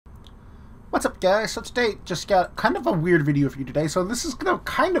What's up, guys? So today, just got kind of a weird video for you today. So this is going to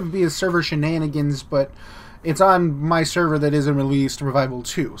kind of be a server Shenanigans, but it's on my server that isn't released, Revival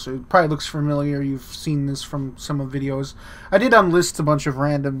 2. So it probably looks familiar. You've seen this from some of the videos. I did unlist a bunch of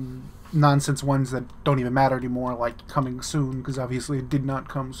random nonsense ones that don't even matter anymore, like coming soon, because obviously it did not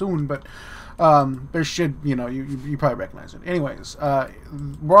come soon, but there should, you probably recognize it. Anyways,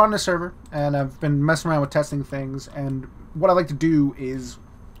 we're on the server, and I've been messing around with testing things, and what I like to do is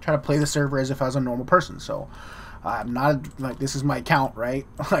try to play the server as if I was a normal person. So I'm not like, this is my account, right?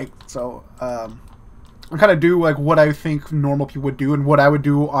 Like, so I kind of do like what I think normal people would do, and what I would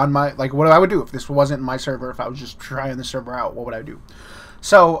do on my, like, what I would do if this wasn't my server. If I was just trying the server out, what would I do?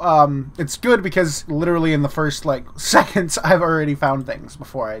 So it's good because literally in the first like seconds I've already found things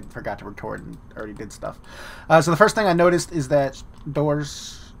before I forgot to record and already did stuff. So the first thing I noticed is that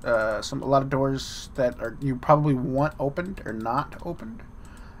doors, a lot of doors that you probably want opened are not opened.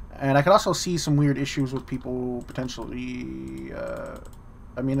 And I could also see some weird issues with people potentially,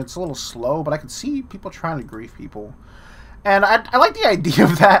 I mean, it's a little slow, but I could see people trying to grief people. And I like the idea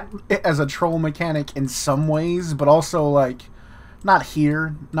of that as a troll mechanic in some ways, but also, like, not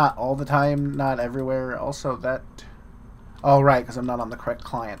here, not all the time, not everywhere. Also that, oh, right, because I'm not on the correct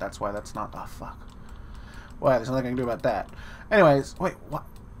client. That's why that's not, oh, fuck. Well, there's nothing I can do about that. Anyways, wait, what?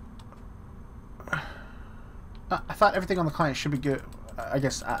 I thought everything on the client should be good. I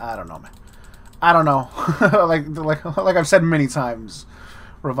guess I don't know, man. I don't know. like I've said many times,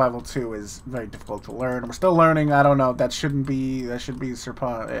 Revival 2 is very difficult to learn. We're still learning. I don't know. That should be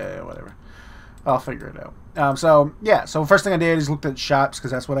whatever. I'll figure it out. So yeah. So first thing I did is looked at shops, because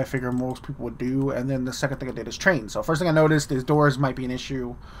that's what I figure most people would do. And then the second thing I did is train. So first thing I noticed is doors might be an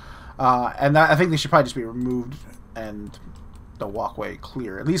issue, and I think they should probably just be removed and the walkway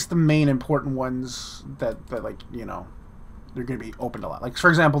clear. At least the main important ones that like, you know, they're going to be opened a lot. Like, for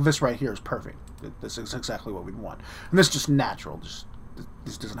example, this right here is perfect. This is exactly what we'd want. And this is just natural.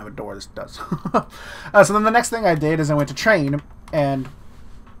 This doesn't have a door. This does. So then the next thing I did is I went to train. And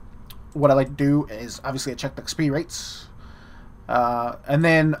what I like to do is, obviously, I checked the XP rates. And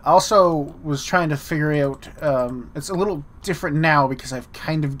then also was trying to figure out... it's a little different now because I've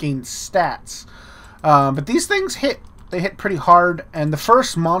kind of gained stats. But these things hit. They hit pretty hard, and the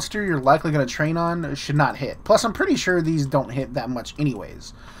first monster you're likely going to train on should not hit. Plus, I'm pretty sure these don't hit that much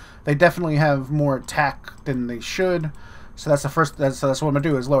anyways. They definitely have more attack than they should. So that's the first. That's what I'm gonna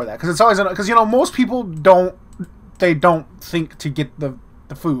do, is lower that, because it's always, because most people don't think to get the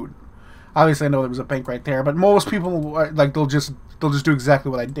food. Obviously, I know there was a bank right there, but most people are, like, they'll just do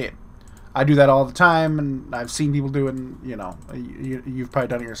exactly what I did. I do that all the time, and I've seen people do it, and you've probably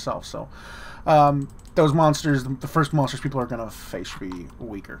done it yourself. So. Those monsters, the first monsters people are going to face should be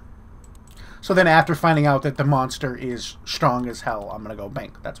weaker. So then after finding out that the monster is strong as hell, I'm going to go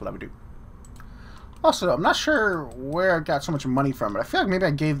bank. That's what I would do. Also, I'm not sure where I got so much money from, but I feel like maybe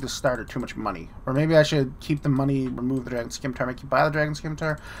I gave the starter too much money. Or maybe I should keep the money, remove the Dragon Scimitar, make you buy the Dragon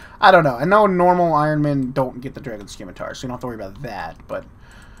Scimitar. I don't know. I know normal Iron Men don't get the Dragon Scimitar, so you don't have to worry about that. But,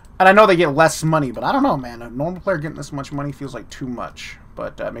 and I know they get less money, but I don't know, man. A normal player getting this much money feels like too much.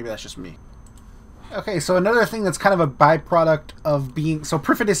 But maybe that's just me. Okay, so another thing that's kind of a byproduct of being... So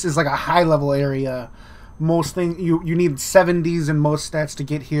Perfidious is like a high-level area. Most things... You need 70s in most stats to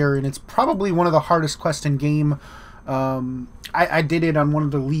get here, and it's probably one of the hardest quests in game. I did it on one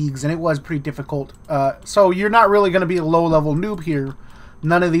of the leagues, and it was pretty difficult. So you're not really going to be a low-level noob here.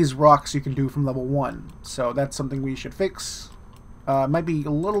 None of these rocks you can do from level 1. So that's something we should fix. It might be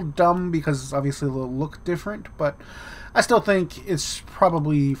a little dumb, because obviously they'll look different, but I still think it's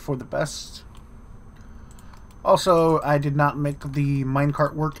probably for the best. Also, I did not make the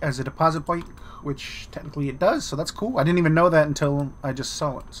minecart work as a deposit point, which technically it does, so that's cool. I didn't even know that until I just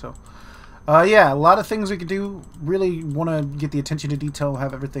saw it. So, yeah, a lot of things we could do. Really want to get the attention to detail,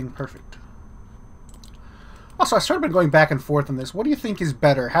 have everything perfect. Also, I sort of been going back and forth on this. What do you think is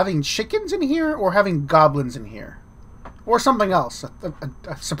better, having chickens in here or having goblins in here? Or something else,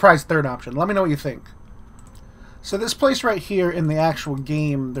 a surprise third option. Let me know what you think. So this place right here in the actual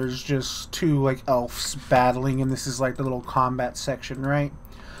game, there's just two, like, elves battling, and this is, like, the little combat section, right?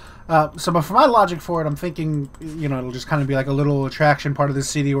 But for my logic for it, I'm thinking, it'll just kind of be, like, a little attraction part of the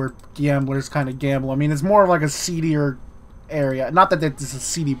city where gamblers kind of gamble. I mean, it's more of, like, a seedier area. Not that it's a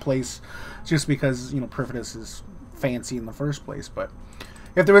seedy place, just because, Perfidious is fancy in the first place, but...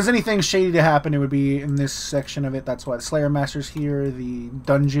 If there was anything shady to happen, it would be in this section of it. That's why the Slayer Master's here, the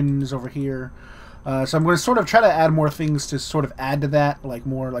dungeon is over here. So I'm going to sort of try to add more things to sort of add to that, like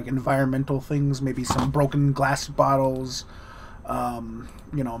more like environmental things, maybe some broken glass bottles,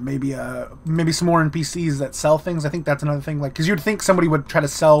 You know, maybe some more NPCs that sell things. I think that's another thing. Like, because you'd think somebody would try to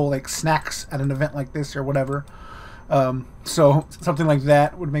sell like snacks at an event like this or whatever. So something like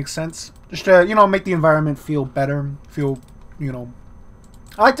that would make sense. Just to, you know, make the environment feel better. Feel, you know,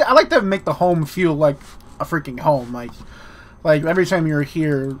 I like to make the home feel like a freaking home. Like every time you're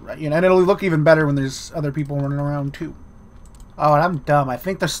here, you know, and it'll look even better when there's other people running around too. Oh, and I'm dumb. I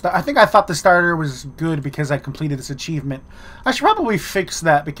think I thought the starter was good because I completed this achievement. I should probably fix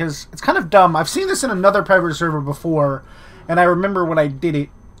that because it's kind of dumb. I've seen this in another private server before, and I remember when I did it,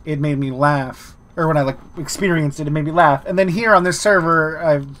 it made me laugh. Or when I like experienced it, it made me laugh. And then here on this server,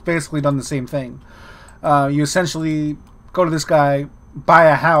 I've basically done the same thing. You essentially go to this guy, buy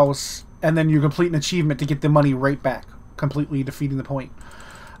a house, and then you complete an achievement to get the money right back, completely defeating the point.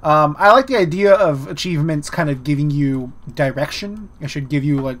 I like the idea of achievements kind of giving you direction. It should give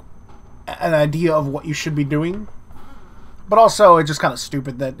you like an idea of what you should be doing. But also, it's just kind of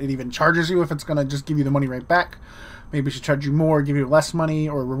stupid that it even charges you if it's going to just give you the money right back. Maybe it should charge you more, give you less money,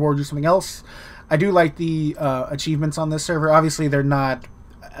 or reward you something else. I do like the achievements on this server. Obviously, they're not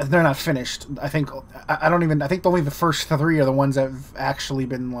finished. I think only the first 3 are the ones that have actually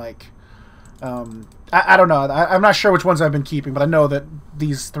been like. I don't know. I'm not sure which ones I've been keeping, but I know that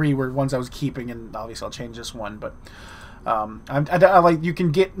these 3 were ones I was keeping, and obviously I'll change this one. But I like you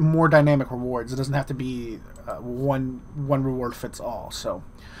can get more dynamic rewards. It doesn't have to be one reward fits all. So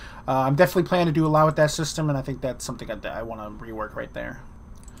I'm definitely planning to do a lot with that system, and I think that's something I want to rework right there.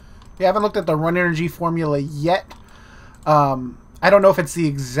 Yeah, I haven't looked at the run energy formula yet. I don't know if it's the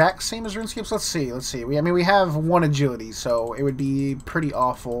exact same as RuneScape's. Let's see. We have 1 agility, so it would be pretty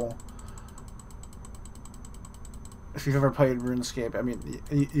awful if you've ever played RuneScape. I mean,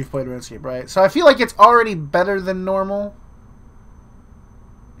 you've played RuneScape, right? So I feel like it's already better than normal.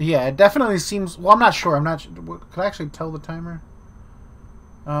 Yeah, it definitely seems... Well, I'm not sure. Could I actually tell the timer?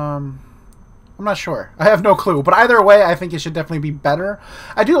 I'm not sure. I have no clue. But either way, I think it should definitely be better.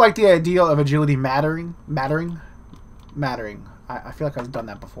 I do like the idea of agility mattering. I feel like I've done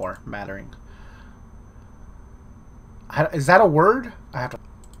that before. Mattering. Is that a word? I have to...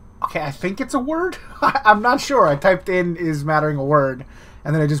 Okay, I think it's a word. I'm not sure. I typed in, is mattering a word?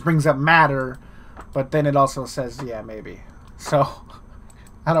 And then it just brings up matter. But then it also says, yeah, maybe. So,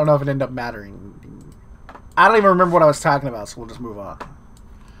 I don't know if it ended up mattering. I don't even remember what I was talking about, so we'll just move on.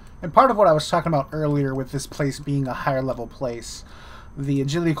 And part of what I was talking about earlier with this place being a higher level place, the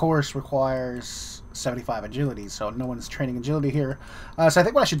agility course requires 75 agility, so no one's training agility here. So I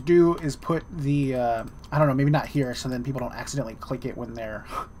think what I should do is put the, I don't know, maybe not here, so then people don't accidentally click it when they're,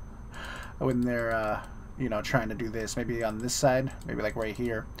 you know, trying to do this. Maybe on this side, maybe like right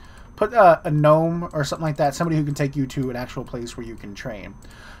here. Put a gnome or something like that, somebody who can take you to an actual place where you can train.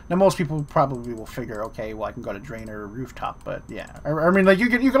 Now, most people probably will figure, okay, well, I can go to Drainer or Rooftop, but yeah. I mean, like, you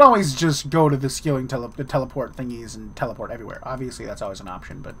can always just go to the skilling the teleport thingies and teleport everywhere. Obviously, that's always an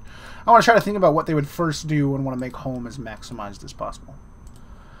option, but I want to try to think about what they would first do and want to make home as maximized as possible.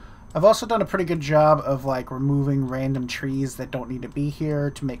 I've also done a pretty good job of, like, removing random trees that don't need to be here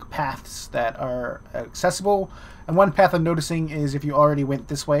to make paths that are accessible. And one path I'm noticing is if you already went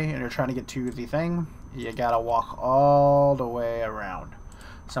this way and you're trying to get to the thing, you gotta walk all the way around.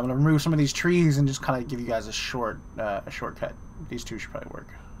 So I'm going to remove some of these trees and just kind of give you guys a shortcut. These 2 should probably work.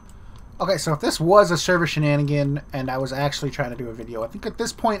 Okay, so if this was a server shenanigan and I was actually trying to do a video, I think at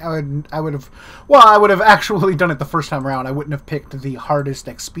this point I would have actually done it the first time around. I wouldn't have picked the hardest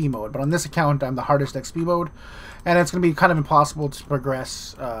XP mode, but on this account I'm the hardest XP mode, and it's going to be kind of impossible to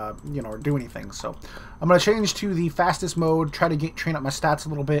progress, you know, or do anything. So I'm going to change to the fastest mode, try to train up my stats a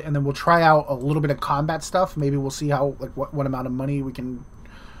little bit, and then we'll try out a little bit of combat stuff. Maybe we'll see how, like, what amount of money we can,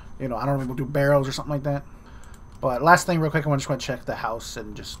 you know, I don't know, maybe we'll do barrels or something like that. But last thing real quick, I just want to check the house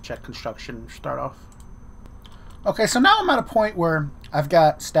and just check construction, start off. Okay, so now I'm at a point where I've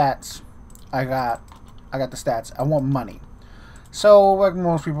got stats. I got the stats. I want money. So, like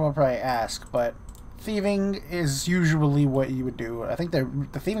most people will probably ask, but thieving is usually what you would do. I think the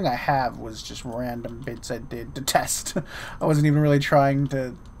thieving I have was just random bits I did to test. I wasn't even really trying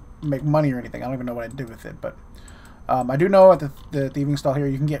to make money or anything. I don't even know what I did with it, but I do know at the thieving stall here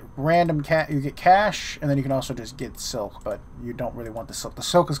you can get you get cash, and then you can also just get silk, but you don't really want the silk. The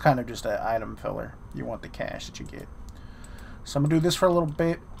silk is kind of just an item filler. You want the cash that you get. So I'm gonna do this for a little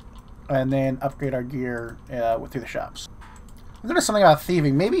bit, and then upgrade our gear through the shops. I'm gonna do something about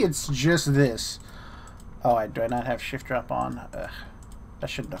thieving. Maybe it's just this. Oh, do I not have shift drop on? That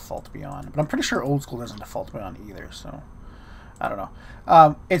should default be on, but I'm pretty sure old school doesn't default be on either. So I don't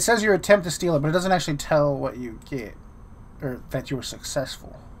know. It says you attempt to steal it, but it doesn't actually tell what you get, or that you were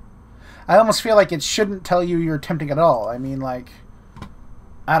successful. I almost feel like it shouldn't tell you you're attempting at all. I mean, like,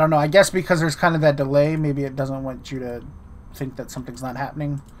 I don't know. I guess because there's kind of that delay, maybe it doesn't want you to think that something's not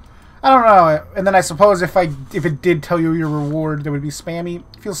happening. I don't know. And then I suppose if it did tell you your reward, that would be spammy.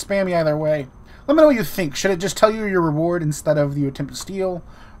 It feels spammy either way. Let me know what you think. Should it just tell you your reward instead of you attempt to steal,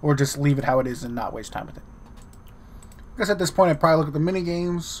 or just leave it how it is and not waste time with it? I guess at this point I'd probably look at the mini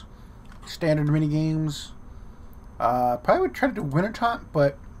games, standard mini games. Probably would try to do winter taunt,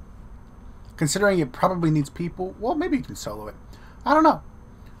 but considering it probably needs people, well, maybe you can solo it. I don't know.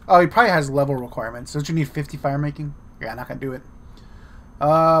 Oh, he probably has level requirements. Don't you need 50 fire making? Yeah, I'm not gonna do it.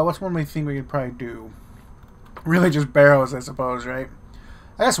 What's one more thing we could probably do? Really just barrows, I suppose, right?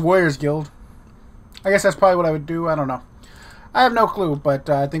 I guess Warriors Guild. I guess that's probably what I would do. I don't know. I have no clue, but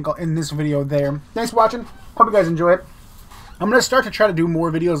I think I'll end this video there. Thanks for watching. Hope you guys enjoy it. I'm going to start to try to do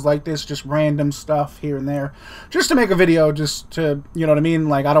more videos like this, just random stuff here and there. Just to make a video, just to, you know what I mean?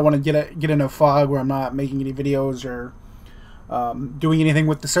 Like, I don't want to get in a fog where I'm not making any videos or doing anything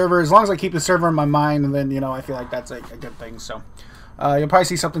with the server. As long as I keep the server in my mind, and then, you know, I feel like that's a good thing. So, you'll probably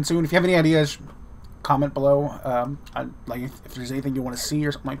see something soon. If you have any ideas, comment below. Like, if there's anything you want to see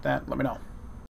or something like that, let me know.